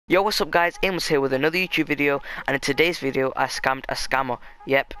Yo, what's up guys, Amos here with another YouTube video, and in today's video I scammed a scammer.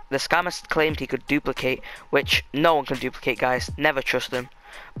 Yep, the scammer claimed he could duplicate, which no one can duplicate guys, never trust them.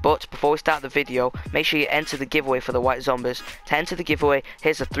 But before we start the video, make sure you enter the giveaway for the white zombas. To enter the giveaway,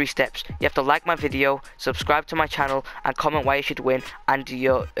 here's the 3 steps. You have to like my video, subscribe to my channel, and comment why you should win, and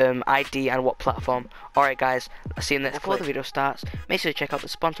your ID and what platform. Alright guys, I'll see you in the next clip. Before the video starts, make sure to check out the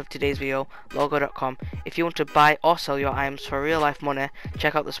sponsor of today's video, logo.com. If you want to buy or sell your items for real life money,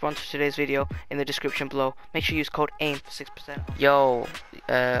 check out the sponsor of today's video in the description below. Make sure you use code AIM for 6%. Yo,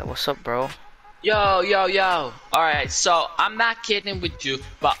 what's up bro? Yo. Alright, so I'm not kidding with you,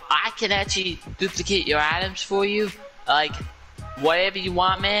 but I can actually duplicate your items for you. Like, whatever you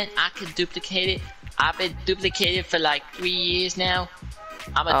want, man, I can duplicate it. I've been duplicated for like 3 years now.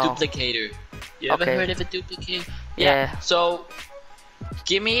 I'm a duplicator. You ever heard of a duplicator? Yeah. So,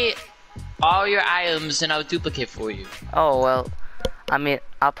 give me all your items and I'll duplicate for you. Oh, well, I mean,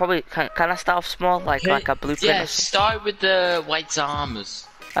 I'll probably, can I start off small, like a blueprint? Yeah, start with the white zombas.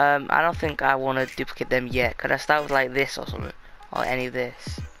 I don't think I want to duplicate them yet. Could I start with like this or something? Or any of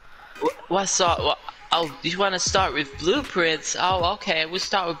this? Oh, you want to start with blueprints? Oh, okay, we'll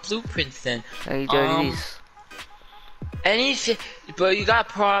start with blueprints then. Are you doing these? Anything, but you gotta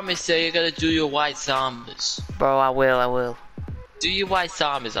promise that you're gonna do your white zombas. Bro, I will. Do your white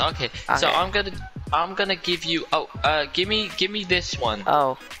zombas, okay. So I'm gonna give you, give me this one.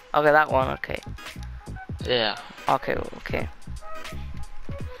 Oh, okay, that one, okay. Yeah. Okay.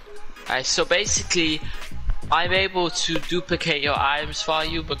 Alright, so basically, I'm able to duplicate your items for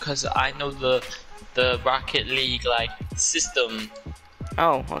you because I know the Rocket League like system.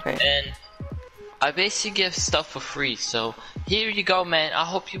 Oh, okay. And I basically give stuff for free. So here you go, man. I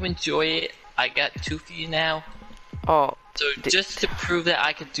hope you enjoy it. I got 2 for you now. Oh. So just to prove that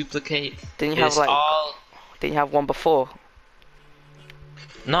I could duplicate. Didn't you have like? Didn't you have one before?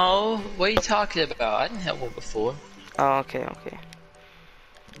 No. What are you talking about? I didn't have one before. Oh, okay.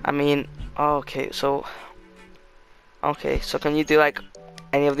 I mean, so can you do like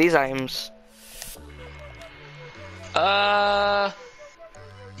any of these items? Yeah,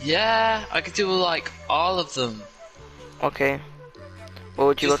 I could do like all of them. Okay. What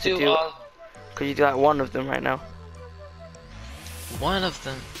would you like to do? Could you do like one of them right now? One of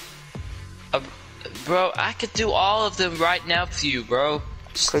them? Bro, I could do all of them right now for you, bro.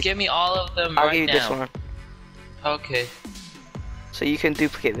 Just give me all of them right now. I'll give you this one. Okay. So you can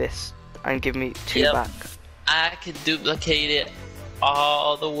duplicate this and give me 2 back. I can duplicate it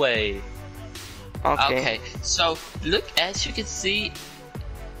all the way. Okay. So look, as you can see,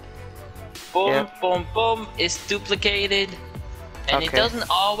 boom, boom, it's duplicated, and it doesn't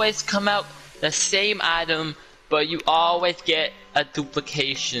always come out the same item, but you always get a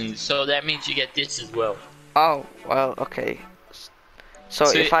duplication. So that means you get this as well. Oh, well, okay.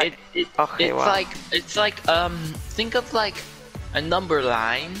 So if it's like think of like a number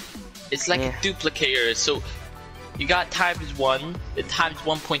line. It's like a duplicator. So you got ×1, then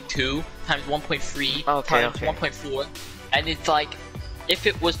 ×1.2, ×1.3, times 1.4, and it's like if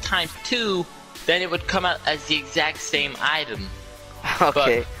it was ×2, then it would come out as the exact same item.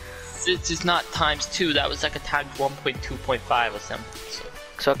 Okay. But since it's not ×2, that was like a ×1.2.5 or something.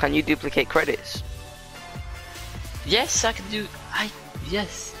 So can you duplicate credits? Yes, I can do.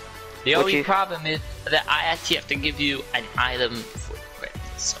 Yes. The only problem is that I actually have to give you an item for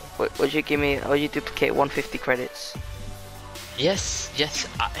credits. So. Would you give me? Or you duplicate 150 credits? Yes.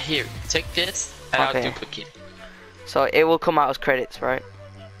 Here, take this, and I'll duplicate it. So it will come out as credits, right?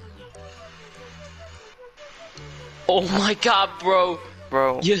 Oh my god, bro!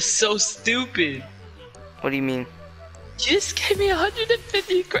 Bro, you're so stupid. What do you mean? You just gave me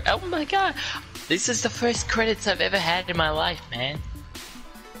 150 credits. Oh my god! This is the first credits I've ever had in my life, man.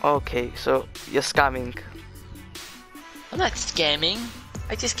 Okay, so you're scamming. I'm not scamming.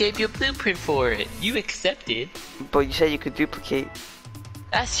 I just gave you a blueprint for it. You accepted. But you said you could duplicate.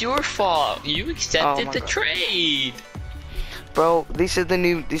 That's your fault. You accepted the trade. Bro, these are the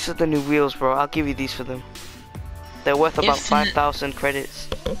new wheels, bro. I'll give you these for them. They're worth about 5,000 credits.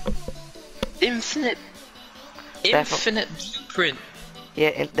 Infinite blueprint.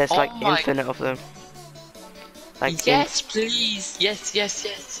 Yeah, there's like infinite of them. Like yes, please. Yes.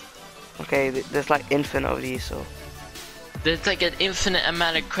 Okay, there's like infinite of these, so. There's like an infinite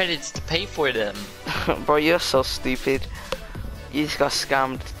amount of credits to pay for them. Bro, you're so stupid. You just got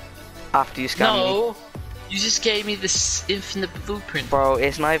scammed after you scammed me. No, you just gave me this infinite blueprint. Bro,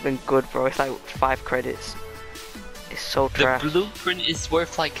 it's not even good, bro. It's like 5 credits. It's so trash. The blueprint is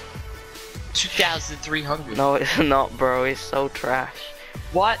worth like 2,300. No, it's not, bro. It's so trash.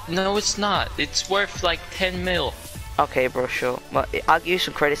 What? No, it's not. It's worth like 10 mil. Okay, bro, sure. Well, I'll give you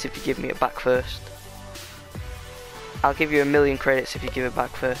some credits if you give me it back first. I'll give you 1,000,000 credits if you give it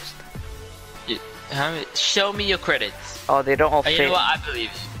back first. Show me your credits. Oh, they don't all You fit. know what? I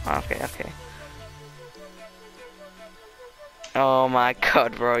believe you. Okay, okay. Oh my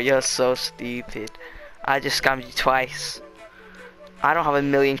god, bro, you're so stupid. I just scammed you twice. I don't have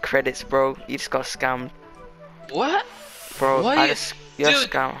 1,000,000 credits, bro. You just got scammed. What? Bro, What you're dude,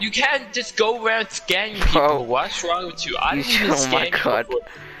 scam. you can't just go around scanning people. Bro, What's wrong with you? I didn't even oh scan my you god. before.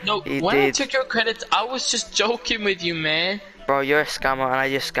 No, You when I did. took your credits, I was just joking with you, man. Bro, you're a scammer and I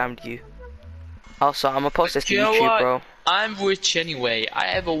just scammed you. Also, I'm gonna post this to You know YouTube, what? bro. I'm rich anyway. I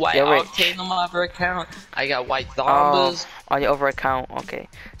have a white You're rich. octane on my other account. I got white Oh, zombas. on your other account, okay.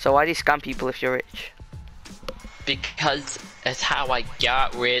 So why do you scam people if you're rich? Because that's how I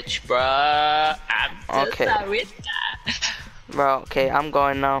got rich, bruh. I'm just Okay. a rich guy. Bro, okay, I'm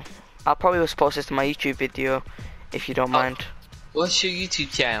going now. I'll probably just post this to my YouTube video, if you don't mind. What's your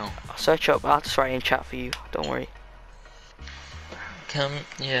YouTube channel? I'll search up, I'll just write in chat for you, don't worry.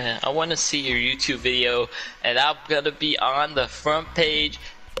 Yeah, I want to see your YouTube video, and I'm gonna be on the front page,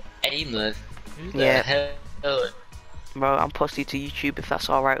 aimless. Who the Yeah. hell? Bro, I'm posting to YouTube if that's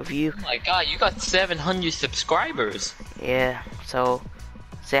alright with you. Oh my god, you got 700 subscribers. Yeah, so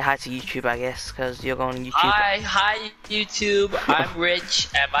say hi to YouTube, I guess, because you're going on YouTube. Hi YouTube. I'm Rich,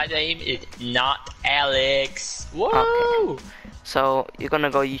 and my name is not Alex. Whoa! Okay. So you're gonna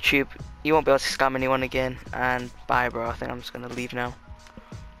go YouTube. You won't be able to scam anyone again. And bye, bro. I think I'm just gonna leave now.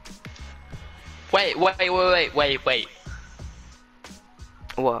 Wait. What?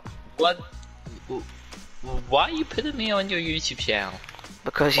 What? Why are you putting me on your YouTube channel?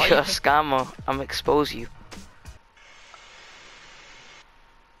 Because Why you're a you- scammer. I'm gonna expose you.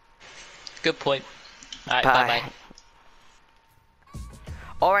 Good point. Alright, bye.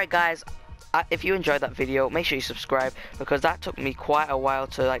 Alright, guys. If you enjoyed that video, make sure you subscribe, because that took me quite a while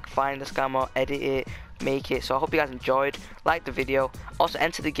to like find the scammer, edit it, make it. So I hope you guys enjoyed. Like the video. Also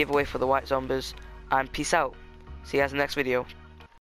enter the giveaway for the white zombas. And peace out. See you guys in the next video.